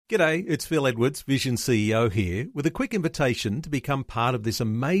G'day, it's Phil Edwards, Vision CEO here, with a quick invitation to become part of this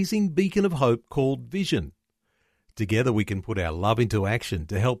amazing beacon of hope called Vision. Together we can put our love into action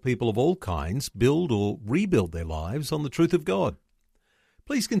to help people of all kinds build or rebuild their lives on the truth of God.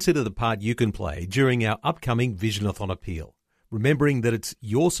 Please consider the part you can play during our upcoming Visionathon appeal, remembering that it's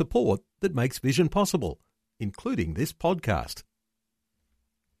your support that makes Vision possible, including this podcast.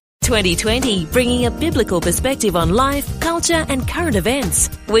 2020, bringing a biblical perspective on life, culture and current events.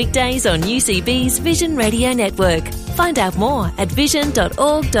 Weekdays on UCB's Vision Radio Network. Find out more at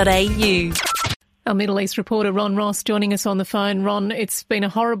vision.org.au. Our Middle East reporter Ron Ross joining us on the phone. Ron, it's been a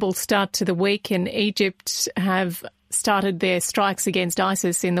horrible start to the week, and Egypt have started their strikes against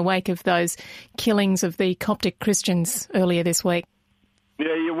ISIS in the wake of those killings of the Coptic Christians earlier this week.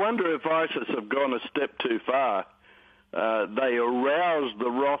 Yeah, you wonder if ISIS have gone a step too far. They aroused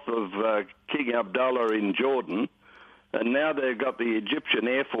the wrath of King Abdullah in Jordan, and now they've got the Egyptian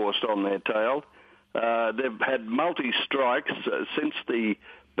Air Force on their tail. They've had multi-strikes since the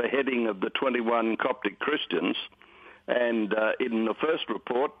beheading of the 21 Coptic Christians, and in the first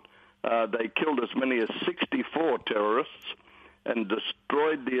report, they killed as many as 64 terrorists and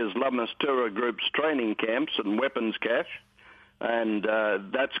destroyed the Islamist terror group's training camps and weapons cache, and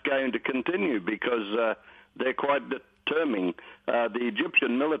that's going to continue because they're quite determined. The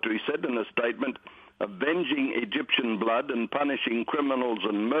Egyptian military said in a statement, avenging Egyptian blood and punishing criminals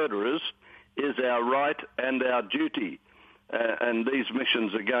and murderers is our right and our duty. And these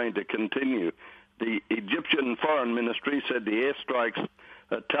missions are going to continue. The Egyptian Foreign Ministry said the airstrikes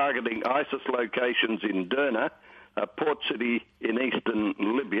are targeting ISIS locations in Derna, a port city in eastern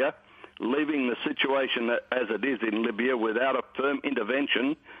Libya, leaving the situation as it is in Libya without a firm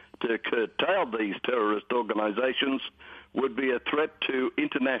intervention to curtail these terrorist organisations would be a threat to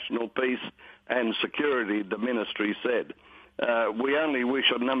international peace and security, the ministry said. We only wish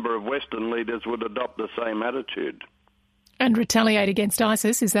a number of Western leaders would adopt the same attitude. And retaliate against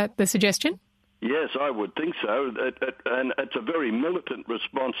ISIS, is that the suggestion? Yes, I would think so. And it's a very militant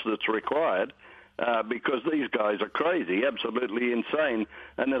response that's required because these guys are crazy, absolutely insane.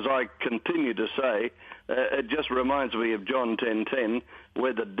 And as I continue to say, it just reminds me of John 10:10,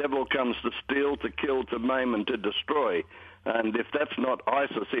 where the devil comes to steal, to kill, to maim and to destroy. And if that's not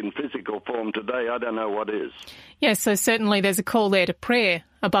ISIS in physical form today, I don't know what is. Yes, so certainly there's a call there to prayer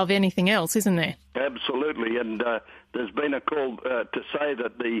above anything else, isn't there? Absolutely, and there's been a call to say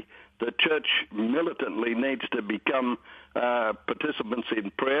that the church militantly needs to become participants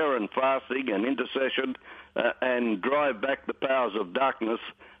in prayer and fasting and intercession and drive back the powers of darkness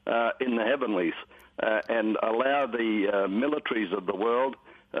in the heavenlies and allow the militaries of the world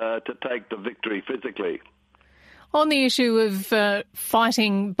to take the victory physically. On the issue of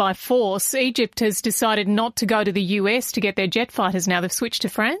fighting by force, Egypt has decided not to go to the US to get their jet fighters now. They've switched to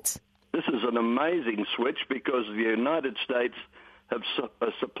France. This is an amazing switch because the United States have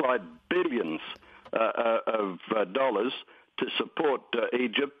supplied billions of dollars to support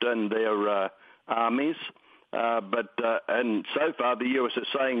Egypt and their armies. And so far the US is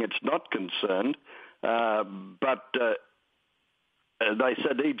saying it's not concerned, but they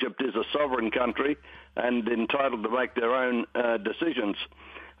said Egypt is a sovereign country and entitled to make their own decisions.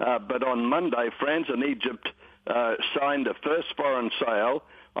 But on Monday, France and Egypt signed a first foreign sale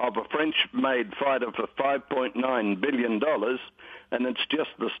of a French-made fighter for $5.9 billion, and it's just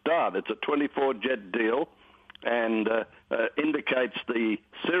the start. It's a 24-jet deal and indicates the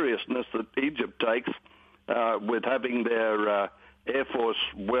seriousness that Egypt takes with having their Air Force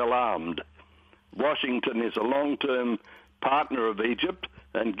well-armed. Washington is a long-term partner of Egypt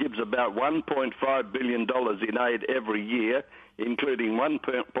and gives about $1.5 billion in aid every year, including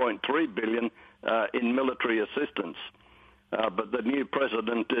 $1.3 billion in military assistance. But the new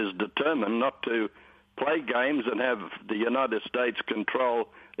president is determined not to play games and have the United States control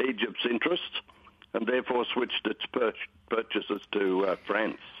Egypt's interests, and therefore switched its purchases to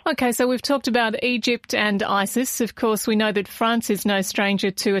France. OK, so we've talked about Egypt and ISIS. Of course, we know that France is no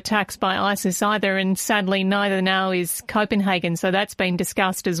stranger to attacks by ISIS either, and sadly neither now is Copenhagen, so that's been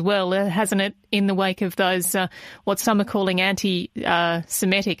discussed as well, hasn't it, in the wake of those, what some are calling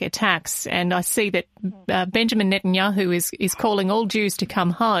anti-Semitic attacks. And I see that Benjamin Netanyahu is calling all Jews to come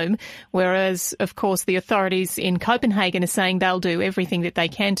home, whereas, of course, the authorities in Copenhagen are saying they'll do everything that they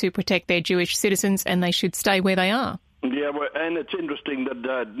can to protect their Jewish citizens and they should stay where they are. Yeah, well, and it's interesting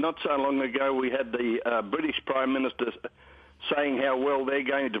that not so long ago we had the British Prime Minister saying how well they're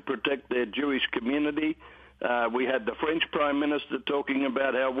going to protect their Jewish community. We had the French Prime Minister talking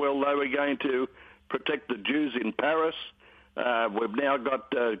about how well they were going to protect the Jews in Paris. We've now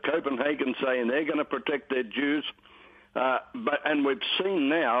got Copenhagen saying they're going to protect their Jews. And we've seen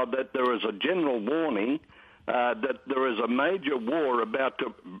now that there is a general warning that there is a major war about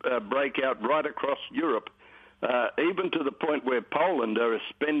to break out right across Europe, even to the point where Poland are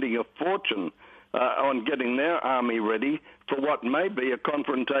spending a fortune on getting their army ready for what may be a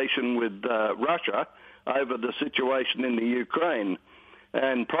confrontation with Russia over the situation in the Ukraine.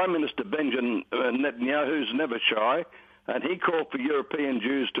 And Prime Minister Benjamin Netanyahu's never shy, and he called for European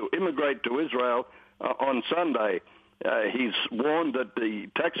Jews to immigrate to Israel on Sunday. He's warned that the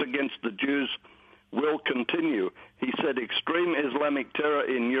attacks against the Jews will continue. He said extreme Islamic terror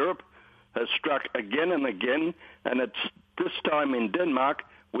in Europe has struck again and again, and it's this time in Denmark.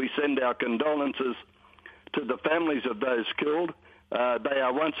 We send our condolences to the families of those killed. They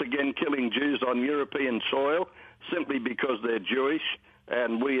are once again killing Jews on European soil simply because they're Jewish,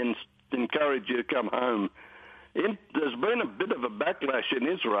 and we encourage you to come home. There's been a bit of a backlash in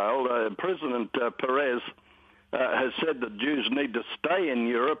Israel. President Perez has said that Jews need to stay in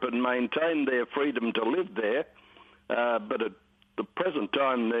Europe and maintain their freedom to live there, but at the present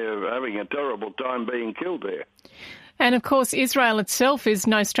time they're having a terrible time being killed there. And of course Israel itself is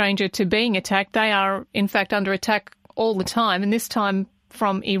no stranger to being attacked. They are in fact under attack all the time, and this time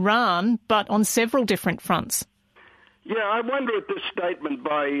from Iran, but on several different fronts. Yeah, I wonder if this statement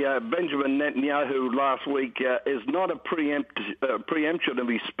by Benjamin Netanyahu last week is not a preemption of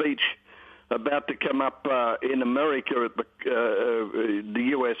his speech about to come up in America at the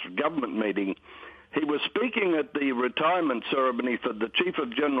U.S. government meeting. He was speaking at the retirement ceremony for the Chief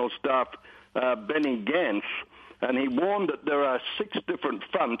of General Staff, Benny Gantz, and he warned that there are 6 different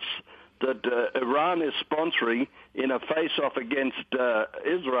fronts that Iran is sponsoring in a face-off against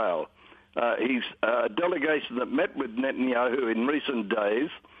Israel. He's a delegation that met with Netanyahu in recent days,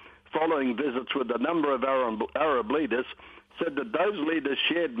 following visits with a number of Arab leaders, said that those leaders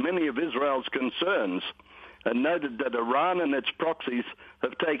shared many of Israel's concerns and noted that Iran and its proxies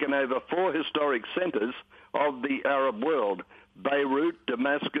have taken over 4 historic centers of the Arab world: Beirut,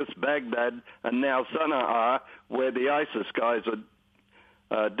 Damascus, Baghdad, and now Sana'a, where the ISIS guys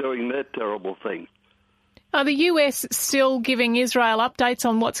are doing their terrible thing. Are the US still giving Israel updates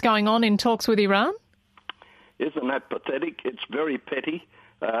on what's going on in talks with Iran? Isn't that pathetic? It's very petty.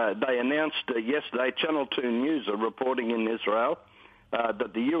 They announced yesterday, Channel 2 News are reporting in Israel,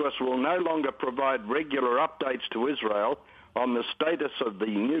 that the US will no longer provide regular updates to Israel on the status of the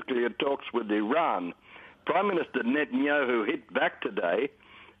nuclear talks with Iran. Prime Minister Netanyahu hit back today,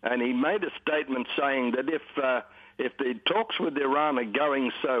 and he made a statement saying that if the talks with Iran are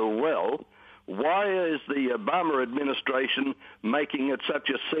going so well, why is the Obama administration making it such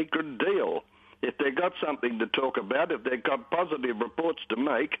a secret deal? If they've got something to talk about, if they've got positive reports to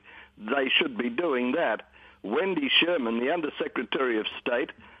make, they should be doing that. Wendy Sherman, the Undersecretary of State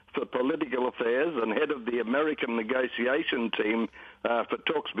for Political Affairs and head of the American negotiation team for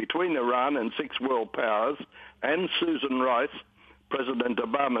talks between Iran and 6 world powers, and Susan Rice, President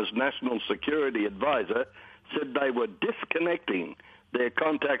Obama's national security advisor, said they were disconnecting their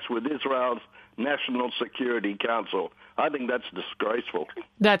contacts with Israel's National Security Council. I think that's disgraceful.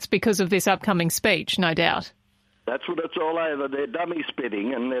 That's because of this upcoming speech, no doubt. That's what it's all over. They're dummy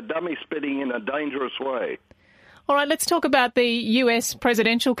spitting, and they're dummy spitting in a dangerous way. All right, let's talk about the US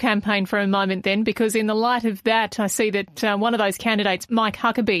presidential campaign for a moment then, because in the light of that, I see that one of those candidates, Mike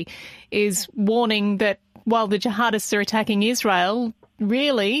Huckabee, is warning that while the jihadists are attacking Israel,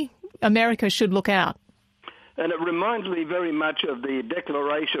 really, America should look out. And it reminds me very much of the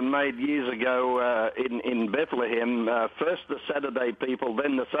declaration made years ago in Bethlehem, first the Saturday people,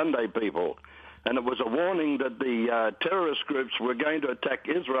 then the Sunday people. And it was a warning that the terrorist groups were going to attack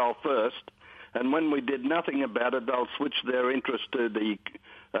Israel first, and when we did nothing about it, they'll switch their interest to the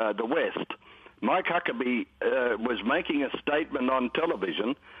West. Mike Huckabee was making a statement on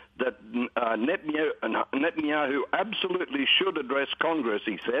television that Netanyahu absolutely should address Congress,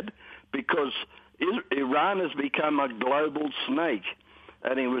 he said, because Iran has become a global snake.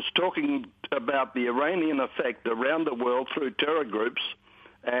 And he was talking about the Iranian effect around the world through terror groups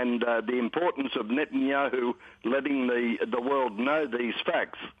and the importance of Netanyahu letting the world know these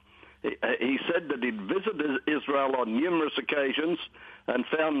facts. He said that he'd visited Israel on numerous occasions and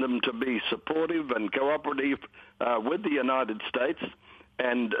found them to be supportive and cooperative with the United States,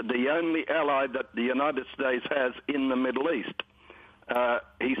 and the only ally that the United States has in the Middle East.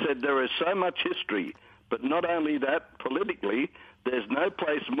 He said there is so much history, but not only that, politically, there's no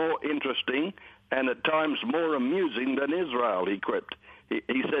place more interesting and at times more amusing than Israel, he quipped.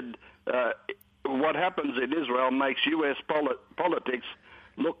 He said what happens in Israel makes U.S. politics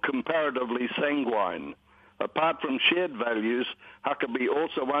look comparatively sanguine. Apart from shared values, Huckabee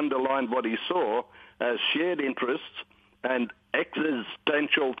also underlined what he saw as shared interests and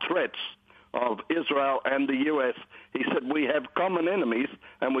existential threats of Israel and the US. He said we have common enemies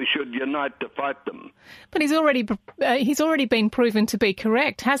and we should unite to fight them. But he's already been proven to be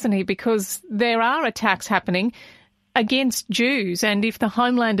correct, hasn't he? Because there are attacks happening against Jews, and if the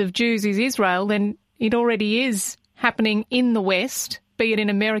homeland of Jews is Israel, then it already is happening in the West, be it in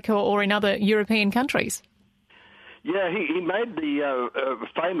America or in other European countries. Yeah, he made the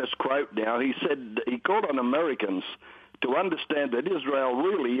famous quote now. He said he called on Americans to understand that Israel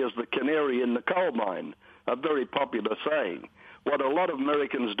really is the canary in the coal mine, a very popular saying. What a lot of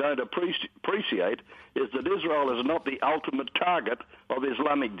Americans don't appreciate is that Israel is not the ultimate target of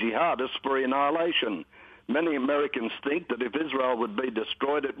Islamic jihadists for annihilation. Many Americans think that if Israel would be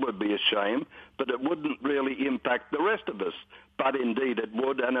destroyed, it would be a shame, but it wouldn't really impact the rest of us. But indeed it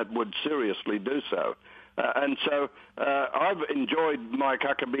would, and it would seriously do so. And so I've enjoyed Mike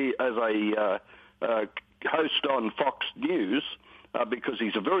Huckabee as a host on Fox News because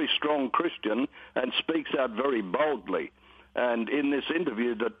he's a very strong Christian and speaks out very boldly. And in this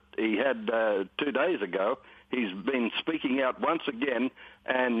interview that he had 2 days ago, he's been speaking out once again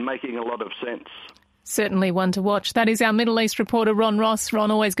and making a lot of sense. Certainly one to watch. That is our Middle East reporter, Ron Ross.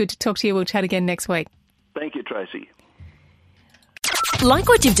 Ron, always good to talk to you. We'll chat again next week. Thank you, Tracy. Like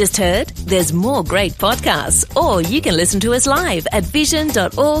what you've just heard? There's more great podcasts, or you can listen to us live at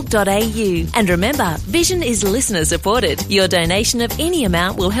vision.org.au. And remember, Vision is listener supported. Your donation of any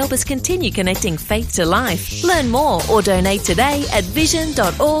amount will help us continue connecting faith to life. Learn more or donate today at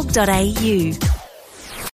vision.org.au.